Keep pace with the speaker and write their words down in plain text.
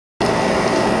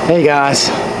Hey guys,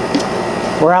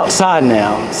 we're outside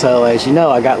now. So as you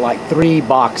know, I got like 3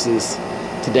 boxes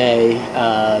today.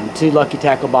 2 Lucky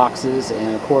Tackle boxes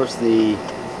and of course the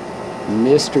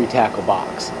mystery tackle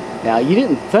box. Now you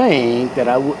didn't think that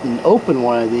I wouldn't open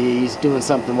one of these doing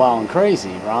something wild and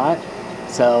crazy, right?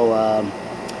 So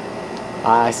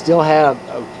I still have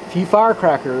a few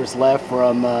firecrackers left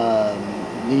from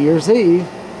New Year's Eve,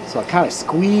 so I kind of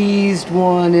squeezed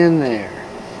one in there.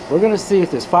 We're going to see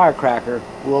if this firecracker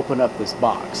will open up this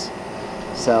box.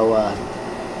 So,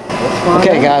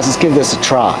 okay guys, let's give this a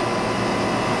try.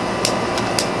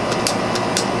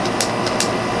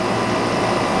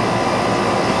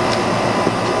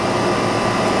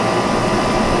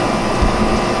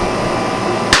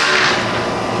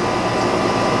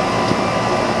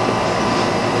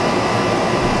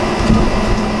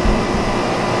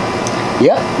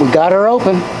 Yep, we got her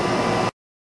open.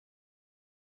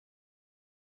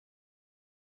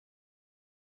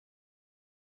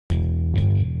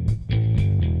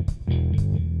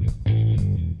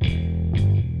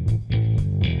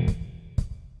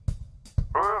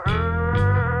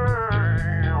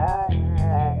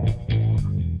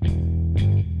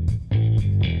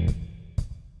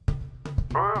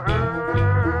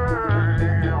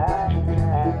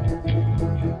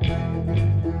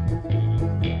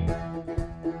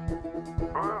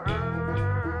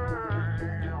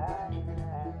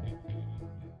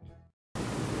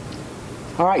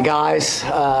 Alright guys,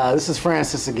 this is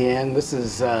Francis again. This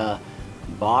is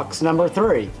box number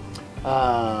 3.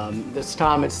 This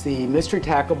time it's the Mystery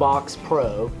Tackle Box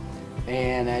Pro,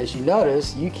 and as you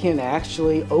notice, you can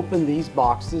actually open these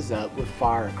boxes up with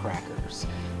firecrackers.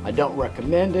 I don't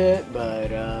recommend it,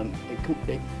 but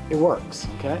it works,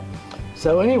 okay?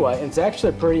 So anyway, it's actually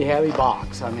a pretty heavy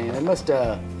box. I mean, it must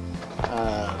have put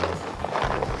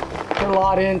a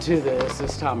lot into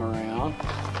this time around.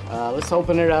 Let's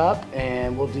open it up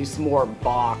and we'll do some more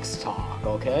box talk,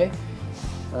 okay?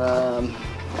 Open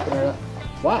it up.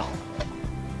 Wow.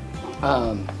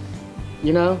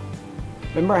 You know,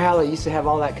 remember how they used to have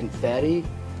all that confetti?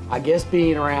 I guess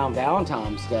being around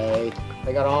Valentine's Day,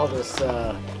 they got all this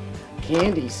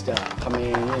candy stuff. I mean,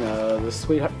 you know, the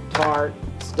sweetheart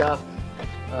stuff.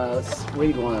 Let's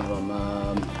read one of them.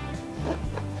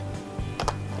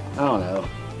 I don't know.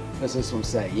 What's this one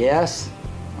say? Yes?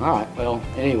 Alright, well,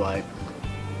 anyway,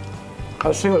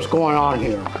 let's see what's going on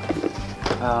here.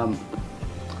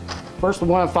 First we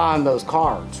want to find those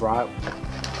cards, right?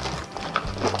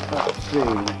 Let's see.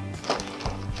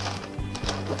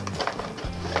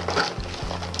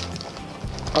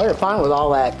 Oh, you're fine with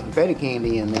all that confetti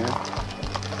candy in there.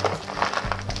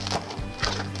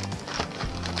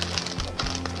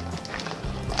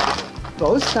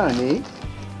 Well, this is kind of neat.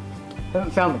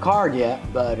 Haven't found the card yet,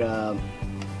 but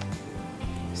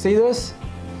see this?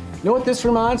 You know what this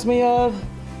reminds me of?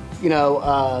 You know,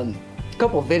 a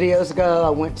couple of videos ago I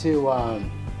went to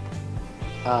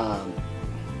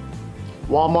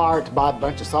Walmart to buy a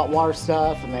bunch of saltwater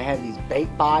stuff, and they had these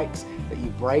bait bites that you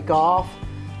break off.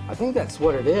 I think that's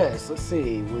what it is. Let's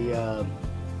see. We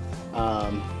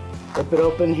rip it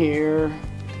open here,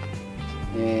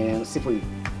 and let's see if we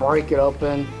break it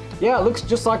open. Yeah, it looks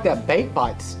just like that bait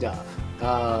bite stuff.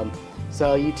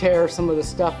 So you tear some of the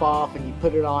stuff off and you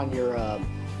put it on your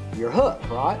hook,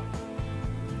 right?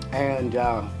 And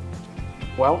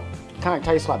well, it kind of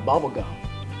tastes like bubble gum.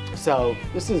 So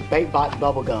this is bait bite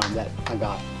bubble gum that I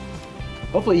got.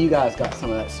 Hopefully you guys got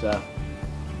some of that stuff.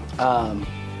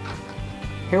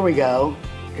 Here we go.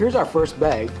 Here's our first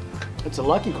bait. It's a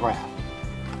Lucky Crab.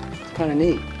 It's kind of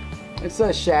neat. It's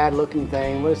a shad looking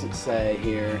thing. What does it say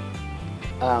here?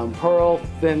 Pearl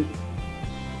thin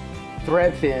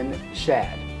thread fin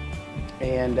shad,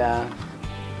 and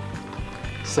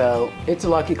so it's a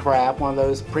Lucky Crab, one of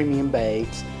those premium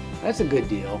baits. That's a good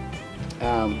deal.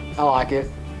 I like it.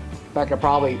 In fact,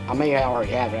 I may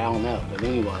already have it, I don't know, but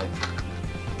anyway,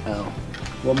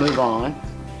 we'll move on.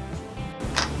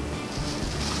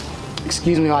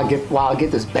 Excuse me while I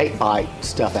get this bait bite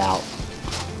stuff out.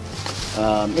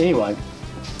 Anyway,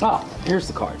 here's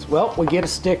the cards. Well, we get a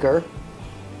sticker.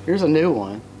 Here's a new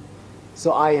one.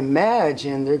 So I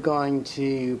imagine they're going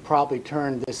to probably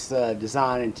turn this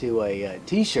design into a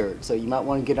t-shirt. So you might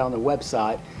want to get on their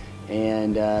website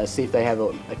and see if they have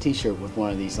a t-shirt with one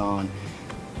of these on.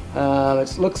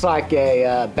 It looks like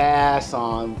a bass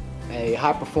on a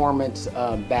high-performance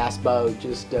bass boat,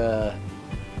 just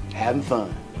having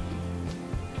fun.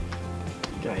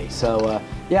 Okay, so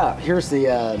yeah, here's the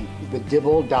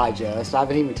Dibble Digest. I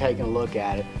haven't even taken a look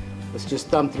at it. Let's just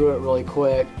thumb through it really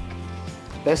quick.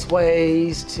 Best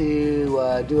ways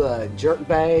to do a jerk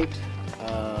bait.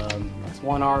 That's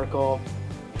one article.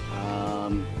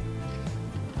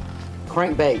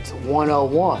 Crankbaits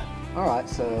 101. All right,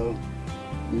 so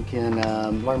you can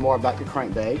learn more about your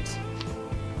crankbaits.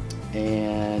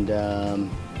 And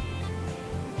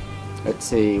let's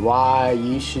see, why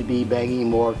you should be banging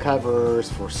more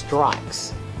covers for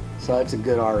strikes. So that's a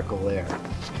good article there.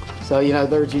 So, you know,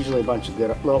 there's usually a bunch of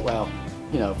good, well,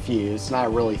 you know, a few. It's not a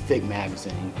really thick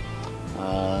magazine.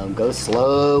 Go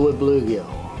slow with bluegill,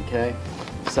 okay?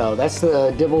 So that's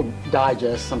the Dibble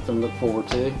Digest, something to look forward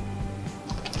to.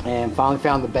 And finally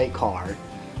found the bait card,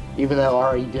 even though I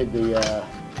already did the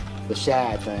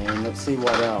shad thing. Let's see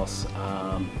what else.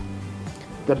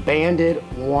 The Bandit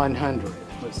 100.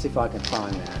 Let's see if I can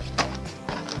find that.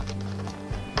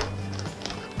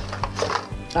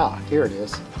 Ah, here it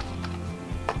is.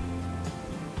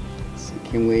 Let's see,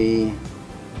 can we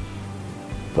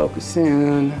focus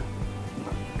in?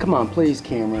 Come on, please,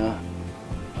 camera.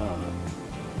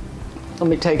 Let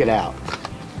me take it out.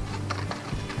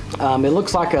 It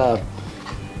looks like a,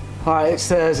 all right, it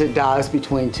says it dives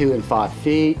between 2 and 5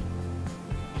 feet.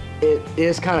 It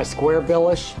is kind of square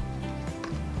billish.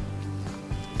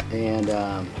 And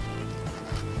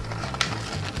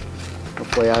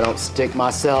hopefully I don't stick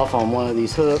myself on one of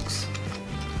these hooks.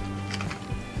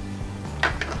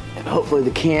 And hopefully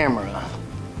the camera,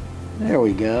 there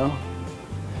we go.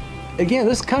 Again,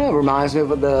 this kind of reminds me of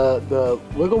the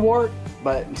Wigglewort,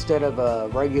 but instead of a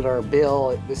regular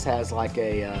bill, this has like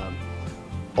a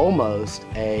almost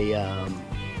a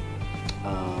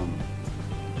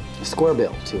square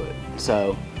bill to it.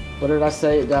 So what did I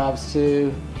say it dives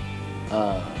to?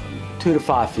 2 to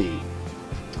 5 feet.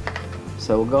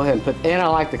 So we'll go ahead and put, and I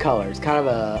like the color. It's kind of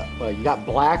a, well, you got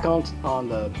black on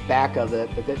the back of it,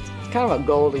 but it's kind of a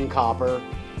golden copper.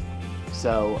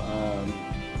 So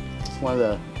it's one of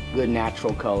the good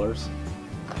natural colors.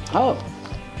 Oh,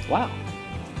 wow.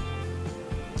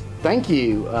 Thank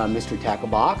you, Mystery Tackle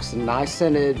Box. A nice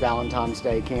scented Valentine's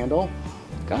Day candle.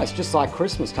 God, it's just like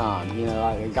Christmas time. You know,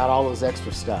 I got all those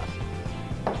extra stuff.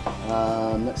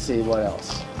 Let's see what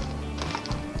else.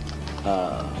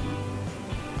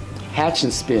 Hatch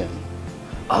and Spin.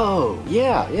 Oh,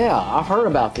 yeah, I've heard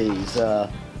about these.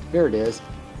 Here it is.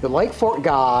 The Lake Fork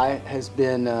guy has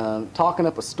been talking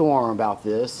up a storm about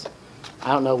this.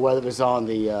 I don't know whether it was on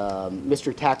the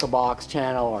Mystery Tackle Box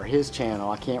channel or his channel.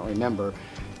 I can't remember.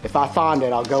 If I find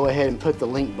it, I'll go ahead and put the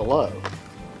link below.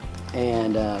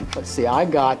 And let's see, I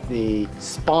got the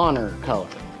spawner color.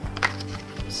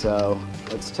 So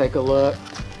let's take a look.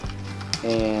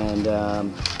 And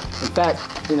in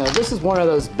fact, you know, this is one of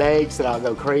those baits that I'll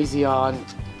go crazy on.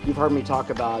 You've heard me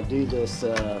talk about, do this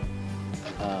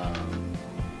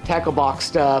tackle box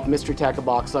stuff, Mystery Tackle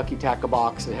Box, Lucky Tackle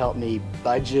Box, to help me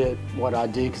budget what I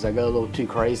do because I go a little too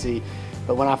crazy.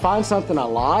 But when I find something I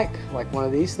like one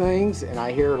of these things, and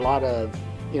I hear a lot of,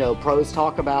 you know, pros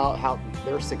talk about how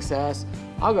their success,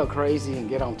 I'll go crazy and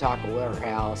get on Tackle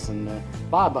Warehouse and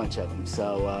buy a bunch of them.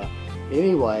 So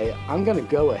anyway, I'm going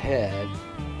to go ahead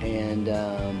and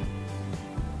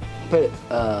put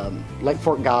Lake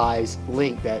Fork Guy's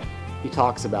link that he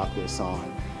talks about this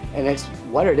on. And it's,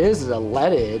 what it is a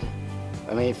leaded,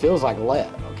 I mean, it feels like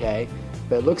lead, okay?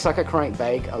 But it looks like a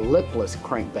crankbait, a lipless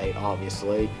crankbait,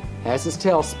 obviously. Has its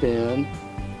tail spin,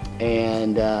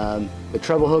 and the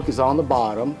treble hook is on the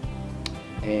bottom.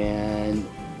 And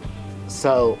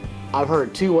so I've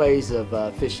heard 2 ways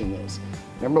of fishing this.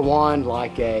 Number 1,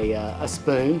 like a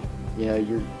spoon. You know,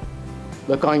 you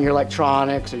look on your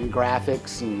electronics or your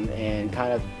graphics and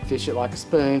kind of fish it like a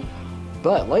spoon.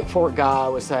 But Lake Fork guy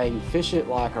was saying fish it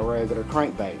like a regular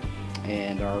crankbait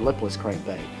and or lipless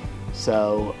crankbait.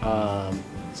 So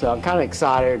so I'm kind of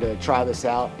excited to try this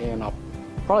out, and I'll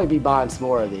probably be buying some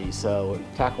more of these. So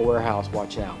Tackle Warehouse,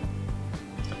 watch out.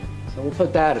 So we'll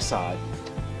put that aside.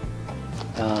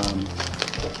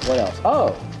 What else?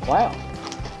 Oh, wow.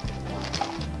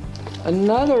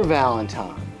 Another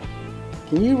Valentine.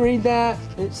 Can you read that?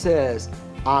 It says,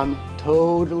 "I'm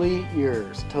totally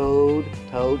yours." Toad,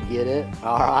 get it?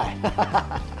 All right.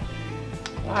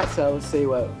 All right, so let's see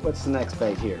what's the next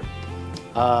bait here.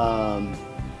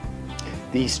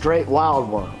 The Straight Wild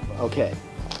Worm. Okay.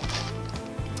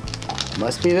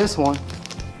 Must be this one.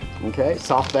 Okay,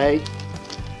 soft bait.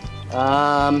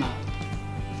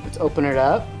 Let's open it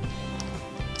up.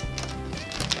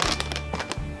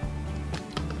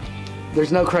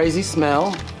 There's no crazy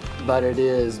smell, but it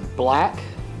is black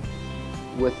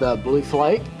with a blue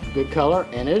flake, good color,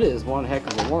 and it is one heck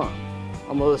of a worm.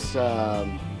 Almost,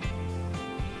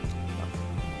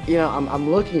 you know, I'm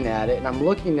looking at it, and I'm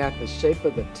looking at the shape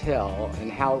of the tail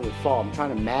and how it would fall. I'm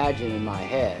trying to imagine in my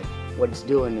head what it's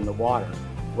doing in the water.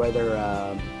 Whether,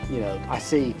 you know, I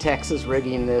see Texas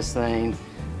rigging this thing.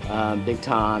 big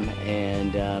time,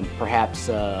 and perhaps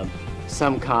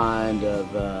some kind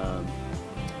of,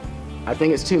 I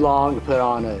think it's too long to put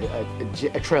on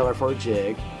a trailer for a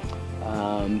jig,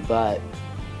 but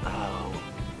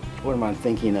what am I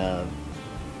thinking of?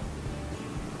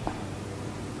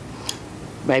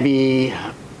 Maybe,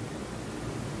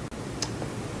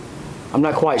 I'm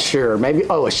not quite sure. Maybe,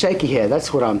 oh, a shaky head,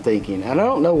 that's what I'm thinking. And I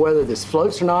don't know whether this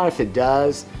floats or not. If it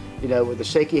does, you know, with the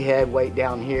shaky head weight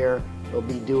down here, it'll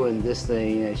be doing this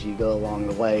thing as you go along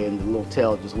the way, and the little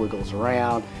tail just wiggles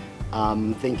around.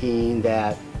 I'm thinking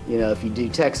that, you know, if you do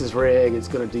Texas rig, it's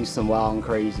going to do some wild and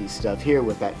crazy stuff here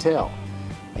with that tail.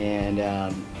 And,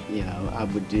 you know, I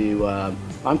would do,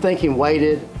 I'm thinking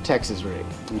weighted Texas rig,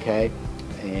 okay?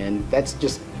 And that's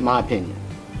just my opinion.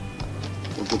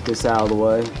 We'll get this out of the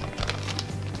way.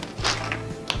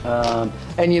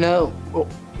 And you know,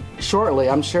 shortly,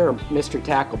 I'm sure Mystery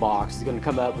Tackle Box is going to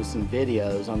come up with some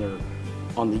videos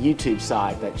on the YouTube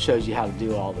site that shows you how to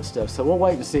do all this stuff. So we'll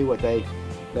wait and see what they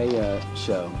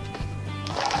show.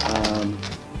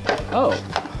 Oh,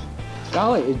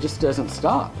 golly, it just doesn't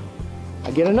stop.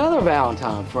 I get another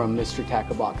Valentine from Mystery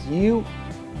Tackle Box.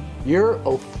 You're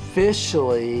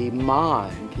officially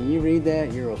mine. Can you read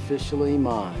that? You're officially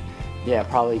mine. Yeah,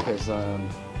 probably because I'm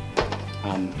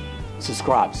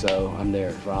subscribed, so I'm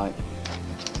there, right?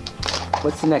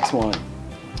 What's the next one?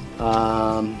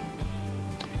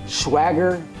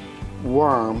 Swagger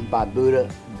Worm by Buddha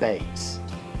Baits.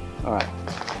 All right.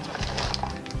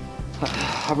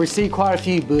 I've received quite a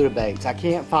few Buddha Baits. I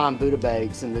can't find Buddha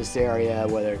Baits in this area,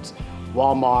 whether it's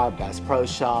Walmart, Bass Pro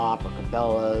Shop, or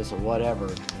Cabela's, or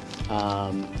whatever.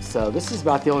 So this is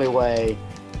about the only way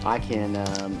I can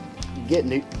get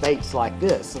new baits like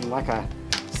this. And like I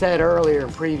said earlier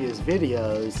in previous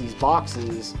videos, these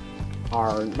boxes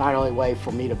are not only a way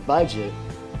for me to budget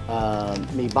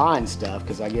me buying stuff,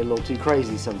 because I get a little too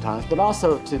crazy sometimes, but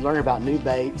also to learn about new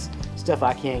baits, stuff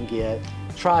I can't get,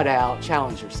 try it out,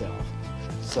 challenge yourself.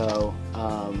 So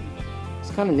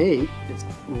it's kind of neat. It's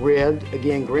ribbed,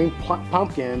 again, green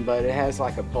pumpkin, but it has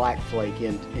like a black flake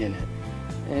in it.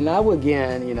 And I would,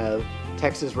 again, you know,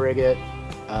 Texas rig it,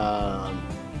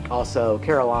 also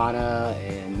Carolina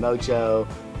and Mojo,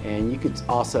 and you could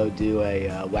also do a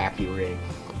wacky rig.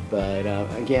 But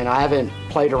again, I haven't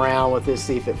played around with this,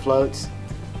 see if it floats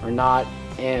or not.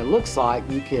 And it looks like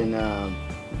you can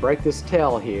break this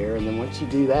tail here, and then once you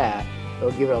do that,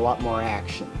 it'll give it a lot more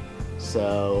action.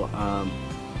 So,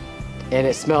 and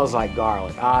it smells like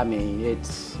garlic. I mean, it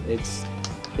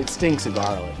stinks of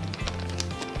garlic.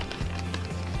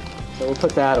 So we'll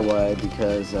put that away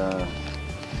because I'm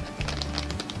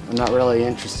not really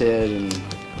interested in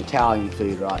Italian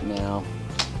food right now.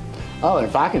 Oh, and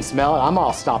if I can smell it, I'm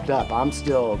all stopped up. I'm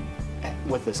still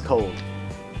with this cold.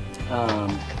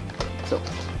 So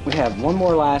we have one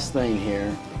more last thing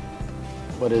here.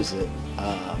 What is it?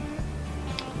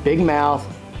 Big mouth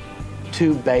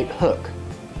tube bait hook.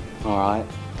 All right.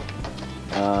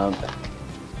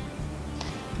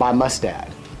 By Mustad.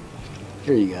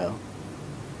 Here you go.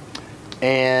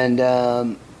 And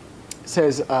it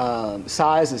says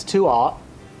size is 2/0,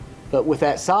 but with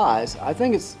that size, I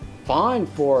think it's fine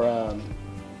for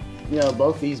you know,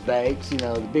 both these baits. You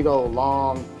know, the big old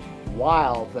long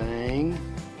wild thing,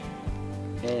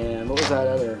 and what was that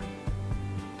other?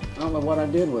 I don't know what I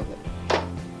did with it.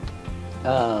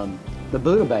 The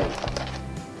Buddha bait.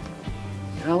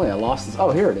 Golly, I lost this.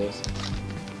 Oh, here it is.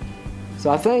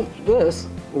 So I think this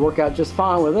will work out just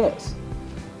fine with this.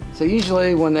 So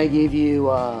usually when they give you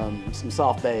some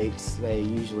soft baits, they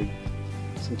usually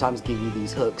sometimes give you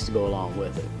these hooks to go along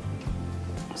with it.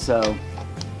 So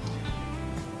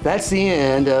that's the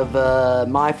end of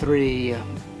my 3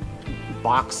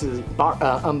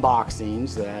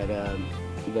 unboxings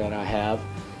that I have,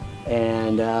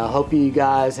 and hope you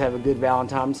guys have a good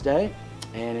Valentine's Day.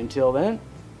 And until then,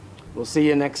 we'll see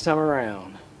you next time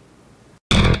around.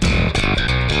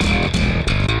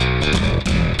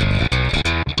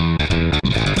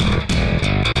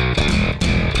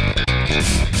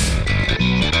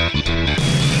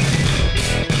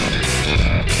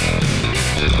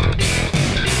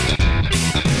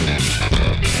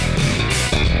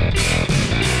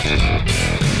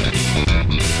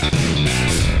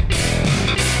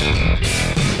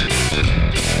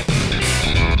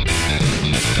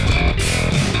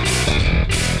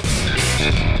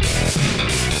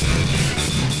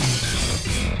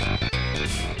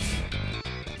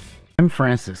 I'm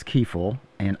Francis Kiefel,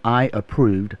 and I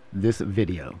approved this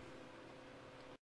video.